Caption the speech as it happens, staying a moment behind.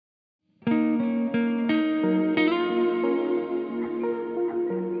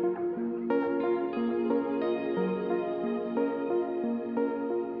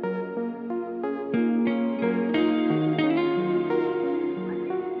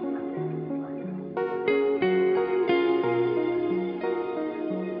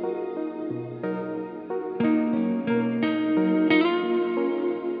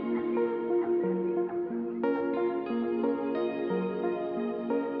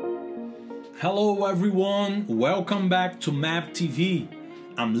Hello everyone, welcome back to MAV TV.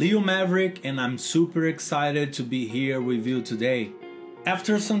 I'm Leo Maverick and I'm super excited to be here with you today.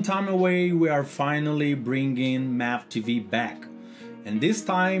 After some time away, we are finally bringing MAV TV back. And this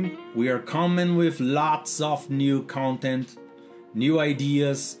time, we are coming with lots of new content, new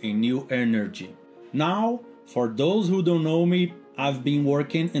ideas and new energy. Now, for those who don't know me, I've been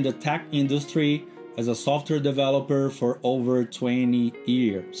working in the tech industry as a software developer for over 20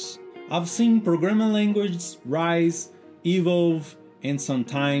 years. I've seen programming languages rise, evolve, and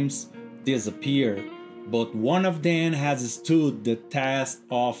sometimes disappear, but one of them has stood the test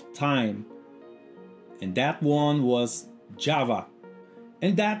of time, and that one was Java.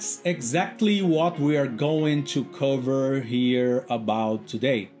 And that's exactly what we are going to cover here about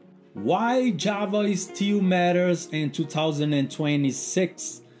today. Why Java still matters in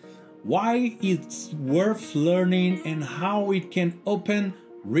 2026, why it's worth learning, and how it can open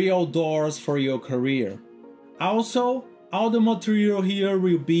real doors for your career. Also, all the material here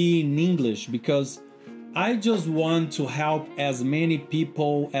will be in English because I just want to help as many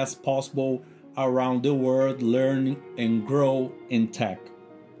people as possible around the world learn and grow in tech.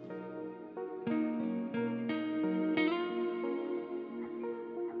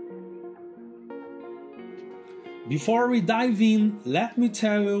 Before we dive in, let me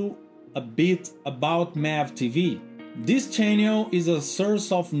tell you a bit about MAV TV. This channel is a source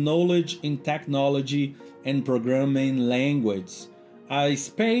of knowledge in technology and programming language, a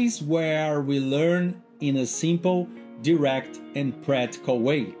space where we learn in a simple, direct, and practical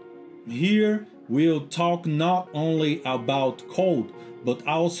way. Here, we'll talk not only about code, but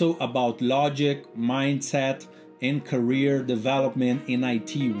also about logic, mindset, and career development in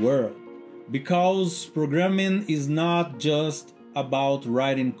IT world. Because programming is not just about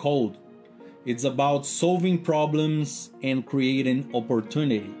writing code. It's about solving problems and creating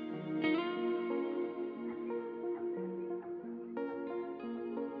opportunity.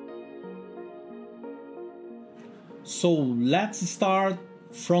 So let's start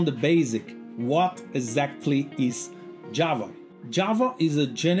from the basic. What exactly is Java? Java is a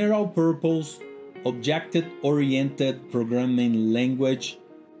general-purpose, object-oriented programming language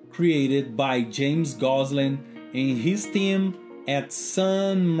created by James Gosling and his team at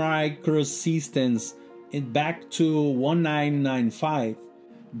Sun Microsystems back to 1995.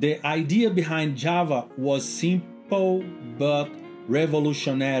 The idea behind Java was simple but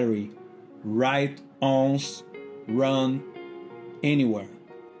revolutionary. Write once, run anywhere.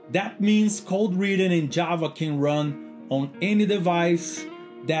 That means code written in Java can run on any device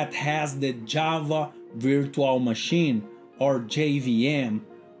that has the Java Virtual Machine or JVM,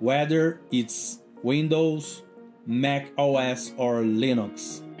 whether it's Windows, Mac OS or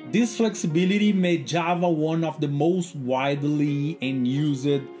Linux. This flexibility made Java one of the most widely and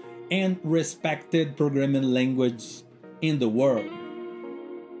used and respected programming languages in the world.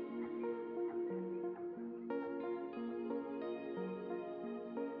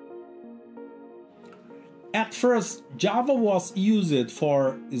 At first, Java was used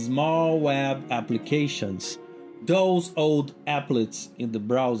for small web applications, those old applets in the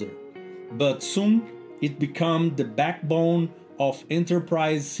browser, but soon it became the backbone of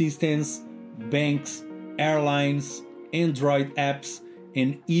enterprise systems, banks, airlines, Android apps,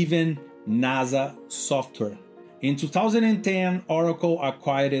 and even NASA software. In 2010, Oracle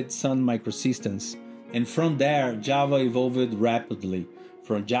acquired Sun Microsystems, and from there, Java evolved rapidly,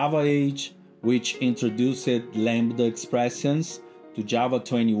 from Java 8, which introduced Lambda expressions, to Java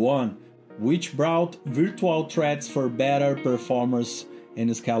 21, which brought virtual threads for better performance and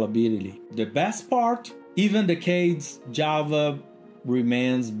scalability. The best part, even decades, Java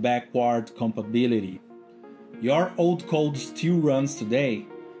remains backward compatibility. Your old code still runs today.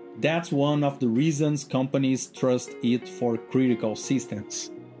 That's one of the reasons companies trust it for critical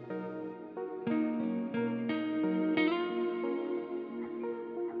systems.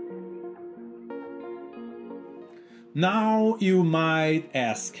 Now you might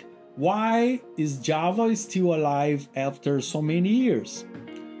ask, why is Java still alive after so many years?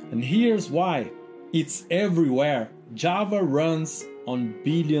 And here's why. It's everywhere. Java runs on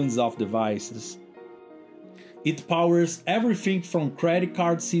billions of devices. It powers everything from credit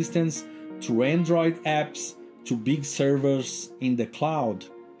card systems to Android apps to big servers in the cloud.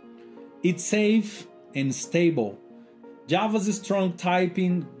 It's safe and stable. Java's strong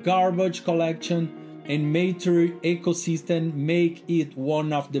typing, garbage collection, and mature ecosystem make it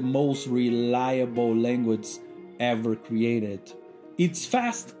one of the most reliable languages ever created. It's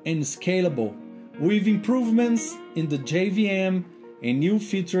fast and scalable, with improvements in the JVM and new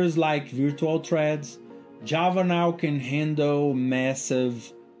features like virtual threads. Java now can handle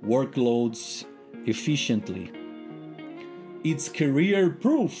massive workloads efficiently. It's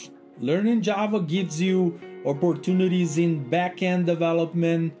career-proof. Learning Java gives you opportunities in back-end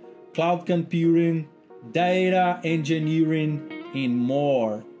development, cloud computing, data engineering, and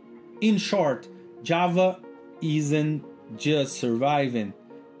more. In short, Java isn't just surviving,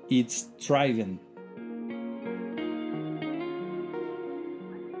 it's thriving.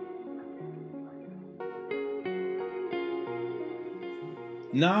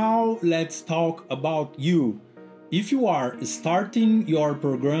 Now let's talk about you. If you are starting your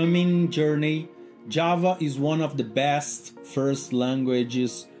programming journey, Java is one of the best first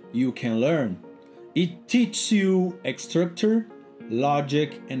languages you can learn. It teaches you structure,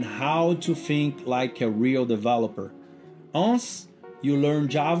 logic, and how to think like a real developer. Once you learn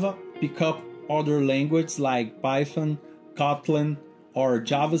Java, pick up other languages like Python, Kotlin, or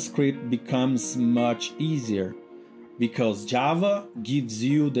JavaScript becomes much easier, because Java gives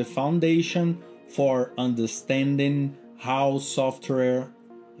you the foundation for understanding how software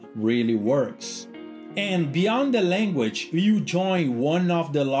really works. And beyond the language, you join one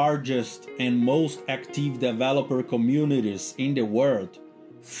of the largest and most active developer communities in the world,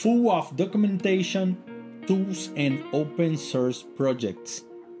 full of documentation, tools, and open source projects.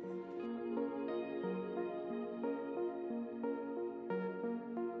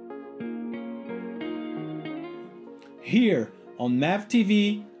 Here on MAV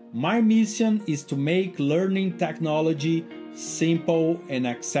TV, my mission is to make learning technology simple and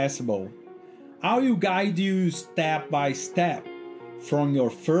accessible. I will guide you step by step, from your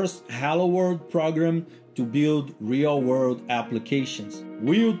first Hello World program to build real-world applications.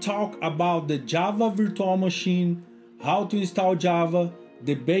 We'll talk about the Java virtual machine, how to install Java,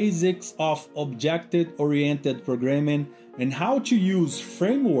 the basics of object-oriented programming, and how to use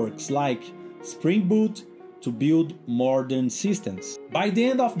frameworks like Spring Boot to build modern systems. By the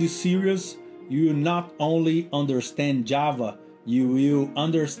end of this series, you will not only understand Java, you will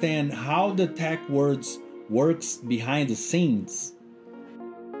understand how the tech world works behind the scenes.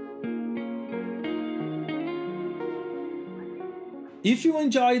 If you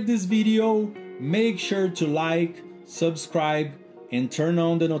enjoyed this video, make sure to like, subscribe, and turn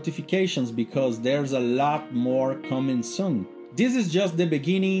on the notifications, because there's a lot more coming soon. This is just the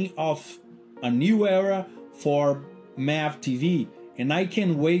beginning of a new era for MAV TV, and I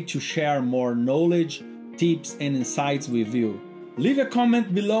can't wait to share more knowledge, tips, and insights with you. Leave a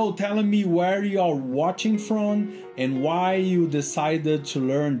comment below telling me where you are watching from and why you decided to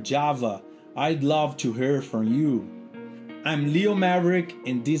learn Java. I'd love to hear from you. I'm Leo Maverick,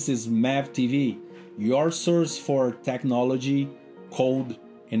 and this is MAV TV, your source for technology, code,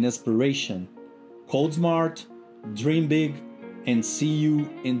 and inspiration. Code smart, dream big, and see you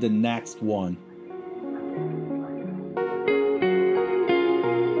in the next one.